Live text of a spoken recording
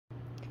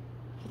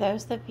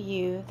those of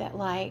you that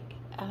like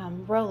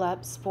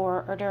roll-ups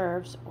for hors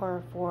d'oeuvres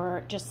or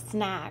for just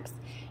snacks,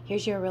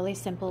 here's your really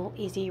simple,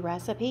 easy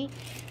recipe.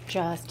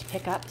 Just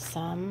pick up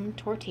some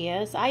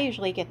tortillas. I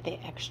usually get the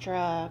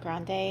extra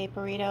grande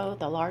burrito,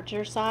 the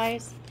larger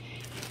size.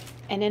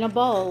 And in a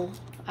bowl,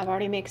 I've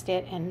already mixed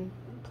it and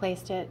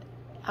placed it.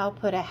 I'll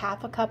put a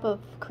half a cup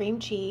of cream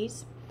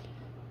cheese,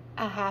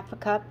 a half a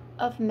cup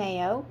of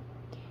mayo.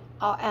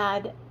 I'll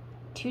add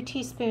 2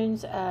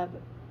 teaspoons of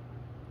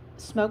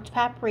smoked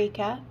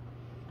paprika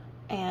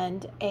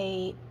and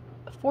a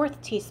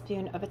 1/4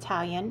 teaspoon of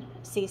Italian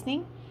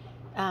seasoning.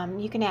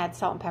 You can add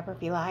salt and pepper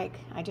if you like.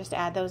 I just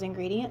add those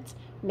ingredients,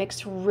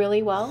 mix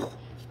really well,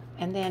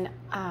 and then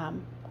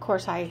of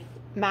course I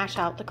mash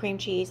out the cream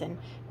cheese and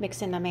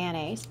mix in the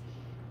mayonnaise,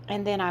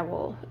 and then I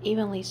will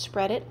evenly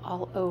spread it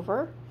all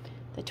over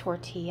the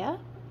tortilla.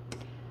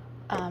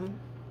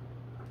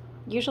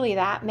 Usually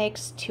that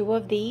makes 2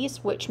 of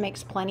these, which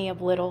makes plenty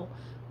of little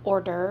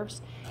hors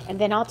d'oeuvres. And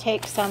then I'll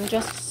take some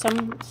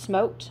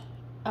smoked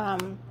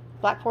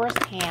Black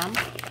Forest ham,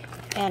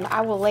 and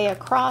I will lay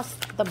across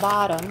the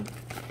bottom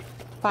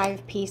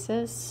 5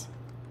 pieces,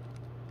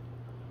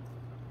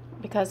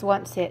 because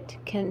once it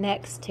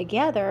connects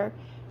together,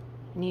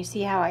 and you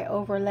see how I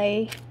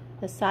overlay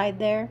the side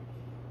there,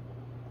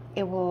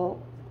 it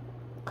will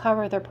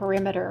cover the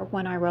perimeter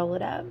when I roll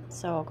it up.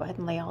 So I'll go ahead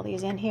and lay all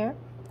these in here,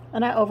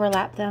 and I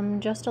overlap them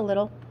just a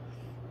little.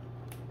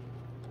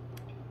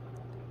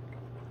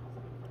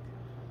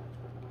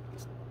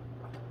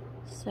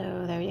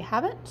 So there you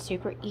have it,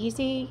 super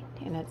easy,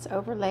 and it's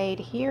overlaid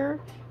here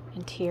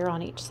and here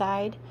on each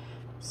side.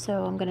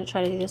 So I'm going to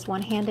try to do this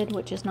one-handed,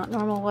 which is not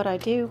normal what I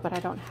do, but I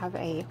don't have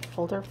a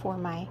holder for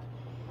my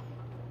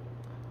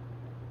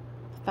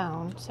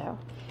phone. So,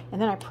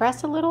 and then I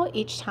press a little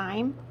each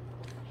time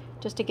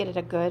just to get it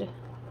a good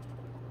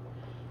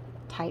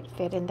tight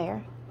fit in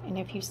there. And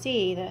if you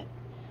see that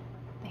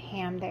the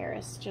ham there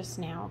is just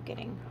now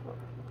getting,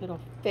 it'll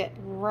fit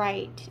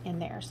right in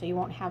there, so you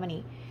won't have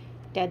any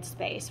dead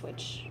space,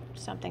 which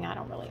is something I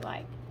don't really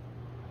like.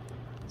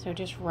 So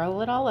just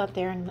roll it all up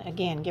there, and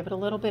again, give it a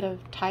little bit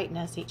of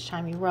tightness each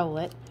time you roll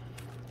it.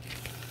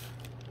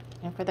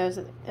 And for those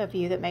of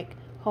you that make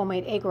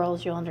homemade egg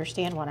rolls, you'll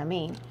understand what I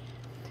mean.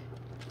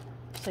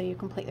 So you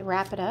completely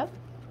wrap it up.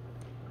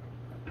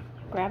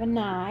 Grab a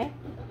knife.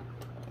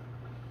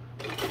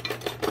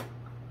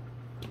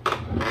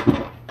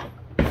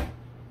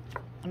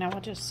 And I will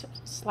just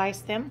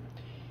slice them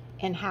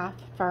in half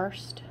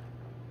first.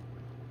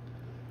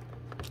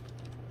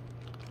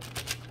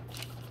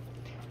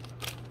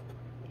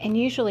 And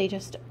usually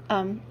just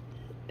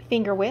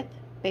finger width,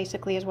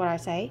 basically, is what I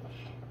say,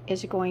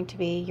 is going to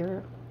be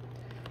your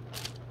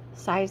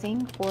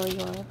sizing for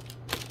your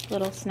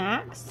little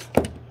snacks.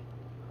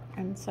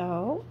 And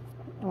so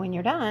when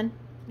you're done,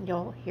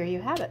 here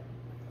you have it.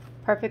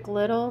 Perfect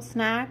little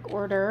snack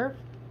hors d'oeuvre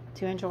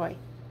to enjoy.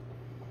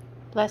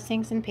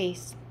 Blessings and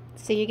peace.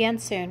 See you again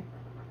soon.